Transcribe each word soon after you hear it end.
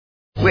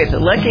With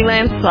Lucky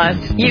Land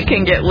Slots, you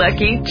can get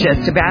lucky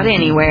just about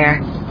anywhere.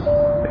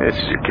 This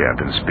is your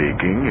captain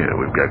speaking.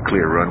 We've got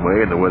clear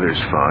runway and the weather's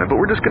fine, but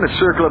we're just going to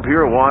circle up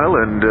here a while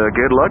and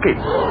get lucky.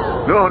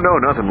 No,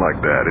 nothing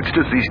like that. It's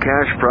just these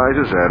cash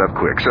prizes add up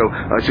quick. So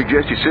I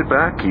suggest you sit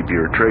back, keep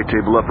your tray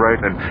table upright,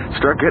 and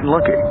start getting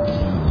lucky.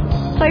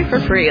 Play for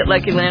free at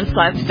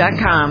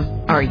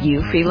LuckyLandSlots.com. Are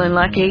you feeling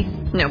lucky?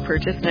 No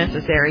purchase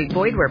necessary.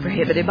 Void where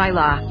prohibited by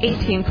law.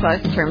 18+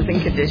 terms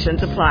and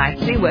conditions apply.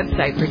 See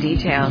website for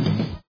details.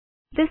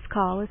 This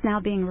call is now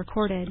being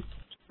recorded.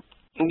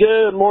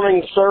 Good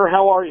morning, sir.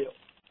 How are you?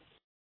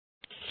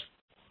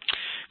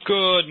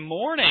 Good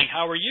morning.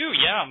 How are you?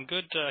 Yeah, I'm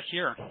good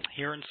here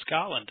in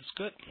Scotland. It's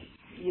good.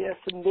 Yes,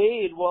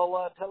 indeed.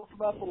 Well, tell us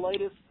about the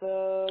latest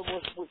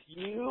with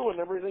you and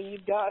everything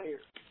you've got here.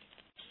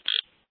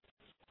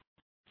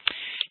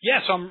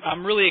 Yes,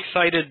 I'm really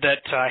excited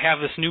that I have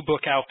this new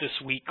book out this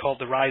week called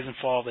The Rise and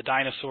Fall of the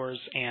Dinosaurs,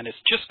 and it's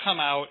just come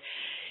out.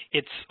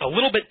 It's a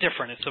little bit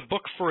different. It's a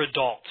book for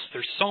adults.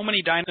 There's so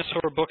many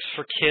dinosaur books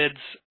for kids,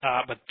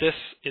 but this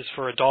is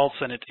for adults,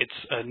 and it's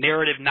a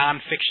narrative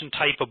nonfiction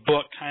type of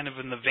book, kind of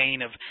in the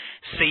vein of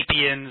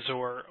Sapiens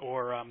or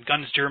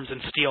Guns, Germs,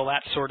 and Steel,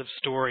 that sort of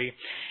story.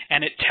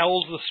 And it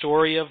tells the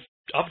story of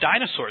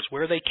dinosaurs,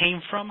 where they came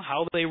from,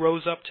 how they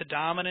rose up to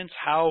dominance,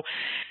 how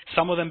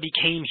some of them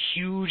became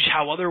huge,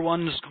 how other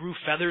ones grew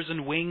feathers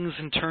and wings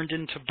and turned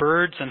into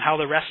birds, and how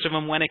the rest of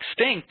them went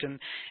extinct. And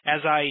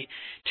as I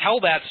tell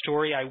that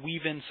story, I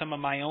weave in some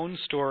of my own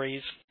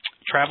stories,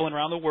 traveling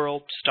around the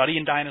world,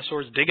 studying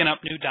dinosaurs, digging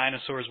up new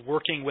dinosaurs,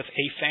 working with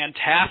a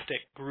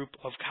fantastic group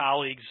of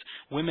colleagues,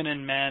 women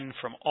and men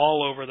from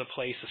all over the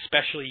place,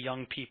 especially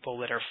young people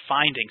that are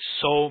finding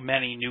so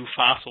many new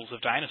fossils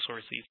of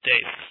dinosaurs these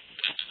days.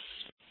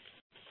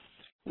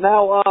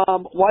 Now,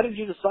 why did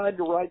you decide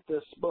to write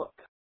this book?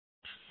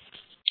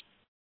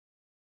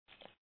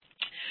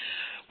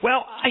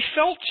 Well, I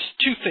felt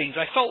two things.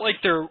 I felt like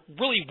there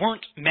really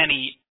weren't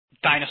many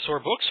dinosaur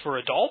books for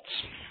adults,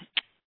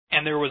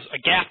 and there was a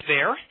gap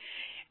there.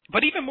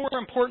 But even more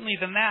importantly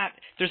than that,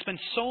 there's been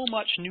so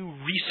much new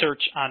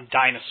research on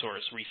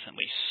dinosaurs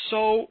recently.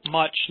 So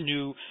much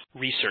new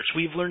research.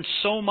 We've learned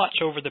so much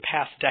over the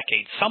past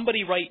decade.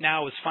 Somebody right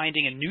now is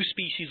finding a new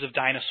species of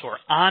dinosaur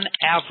on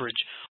average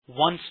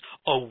once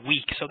a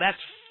week. So that's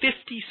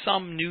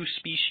 50-some new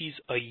species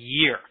a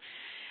year.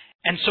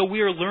 And so we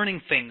are learning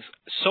things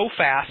so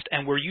fast,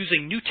 and we're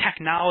using new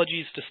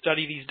technologies to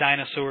study these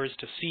dinosaurs,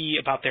 to see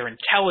about their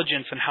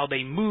intelligence and how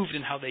they moved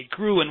and how they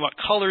grew and what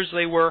colors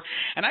they were.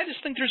 And I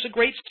just think there's a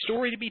great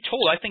story to be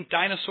told. I think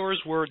dinosaurs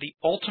were the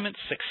ultimate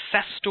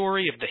success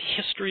story of the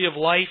history of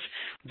life.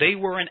 They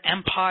were an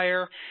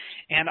empire,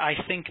 and I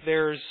think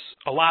there's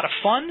a lot of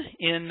fun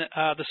in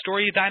the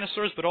story of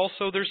dinosaurs, but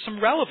also there's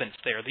some relevance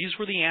there. These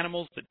were the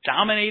animals that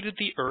dominated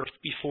the earth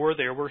before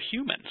there were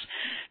humans.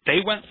 They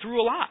went through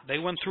a lot. They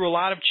went through a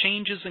lot of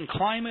changes in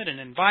climate and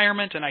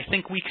environment, and I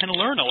think we can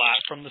learn a lot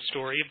from the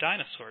story of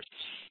dinosaurs.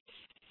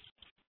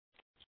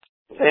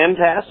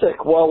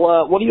 Fantastic.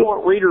 Well, what do you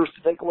want readers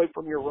to take away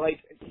from your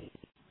writing?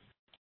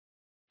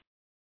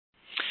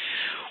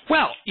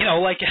 Well,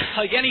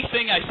 like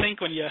anything, I think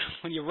when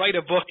you write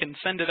a book and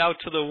send it out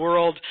to the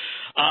world,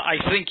 I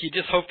think you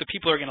just hope that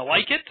people are going to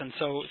like it, and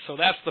so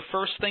that's the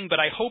first thing.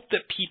 But I hope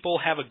that people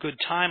have a good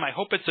time. I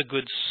hope it's a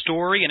good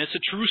story, and it's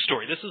a true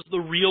story. This is the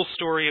real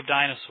story of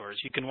dinosaurs.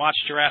 You can watch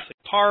Jurassic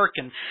Park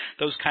and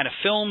those kind of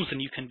films,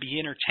 and you can be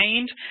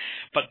entertained,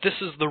 but this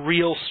is the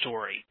real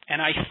story.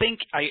 And I think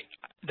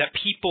that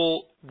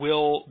people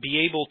will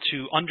be able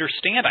to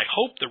understand, I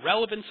hope, the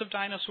relevance of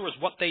dinosaurs,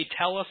 what they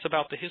tell us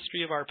about the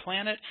history of our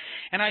planet.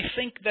 And I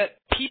think that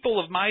people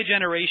of my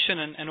generation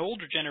and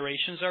older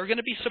generations are going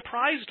to be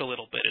surprised a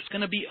little bit. It's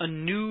going to be a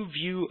new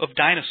view of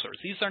dinosaurs.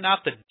 These are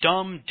not the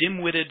dumb,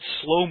 dim-witted,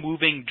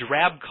 slow-moving,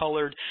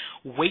 drab-colored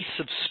wastes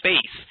of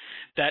space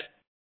that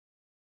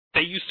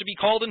they used to be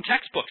called in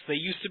textbooks. They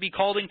used to be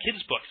called in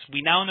kids' books.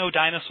 We now know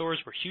dinosaurs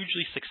were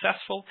hugely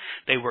successful.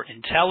 They were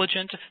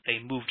intelligent. They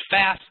moved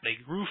fast. They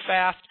grew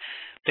fast.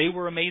 They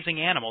were amazing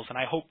animals, and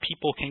I hope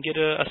people can get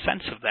a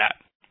sense of that.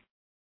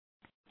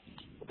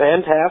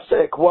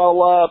 Fantastic.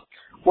 Well,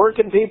 where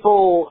can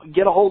people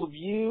get a hold of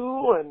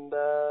you and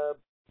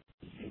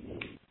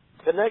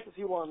connect with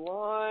you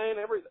online,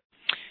 everything?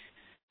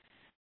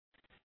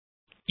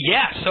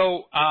 Yeah,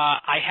 so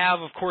I have,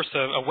 of course,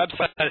 a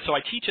website. So I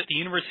teach at the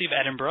University of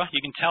Edinburgh.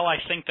 You can tell, I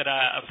think, that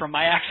from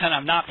my accent,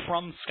 I'm not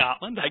from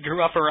Scotland. I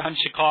grew up around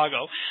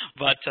Chicago,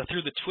 but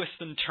through the twists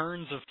and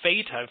turns of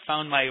fate, I've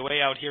found my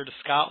way out here to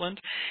Scotland.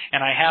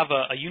 And I have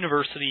a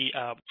university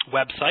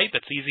website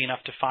that's easy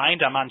enough to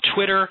find. I'm on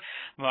Twitter.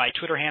 My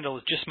Twitter handle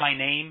is just my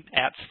name,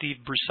 @Steve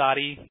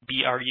Brusatte,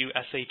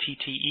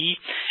 Brusatte.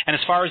 And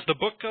as far as the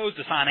book goes,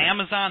 it's on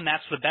Amazon.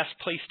 That's the best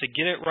place to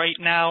get it right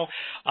now.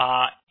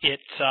 It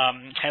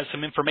has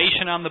some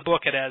information on the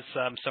book. It has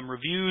some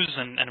reviews,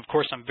 and of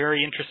course, I'm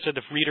very interested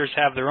if readers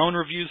have their own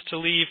reviews to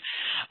leave.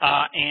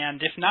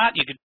 And if not,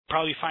 you could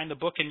probably find the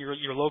book in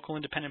your local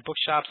independent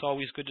bookshops.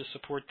 Always good to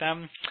support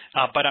them.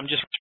 But I'm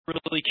just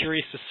really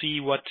curious to see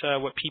what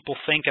people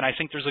think, and I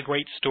think there's a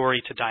great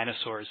story to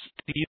dinosaurs.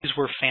 These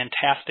were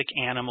fantastic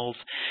animals,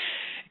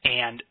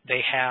 and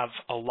they have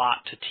a lot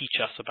to teach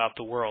us about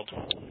the world.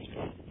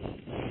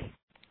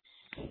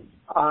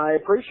 I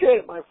appreciate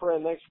it, my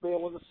friend. Thanks for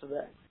being with us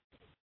today.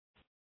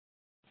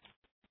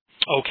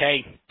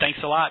 Okay, thanks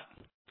a lot.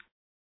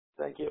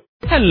 Thank you.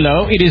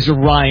 Hello, it is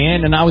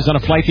Ryan, and I was on a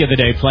flight the other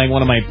day playing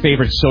one of my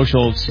favorite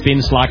social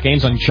spin slot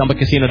games on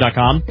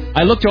ChumbaCasino.com.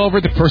 I looked over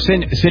at the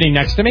person sitting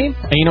next to me,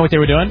 and you know what they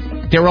were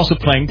doing? They were also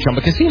playing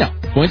Chumba Casino.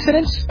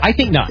 Coincidence? I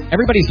think not.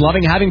 Everybody's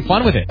loving having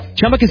fun with it.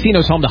 Chumba Casino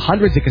is home to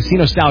hundreds of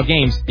casino-style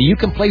games that you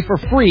can play for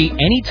free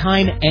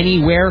anytime,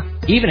 anywhere,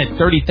 even at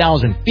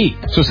 30,000 feet.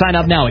 So sign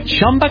up now at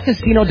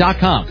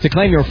ChumbaCasino.com to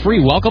claim your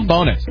free welcome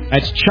bonus.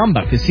 That's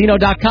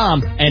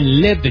ChumbaCasino.com and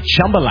live the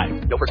Chumba life.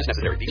 No purchase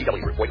necessary.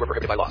 VGW. Void where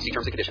prohibited by law. See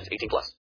terms and conditions. 18+.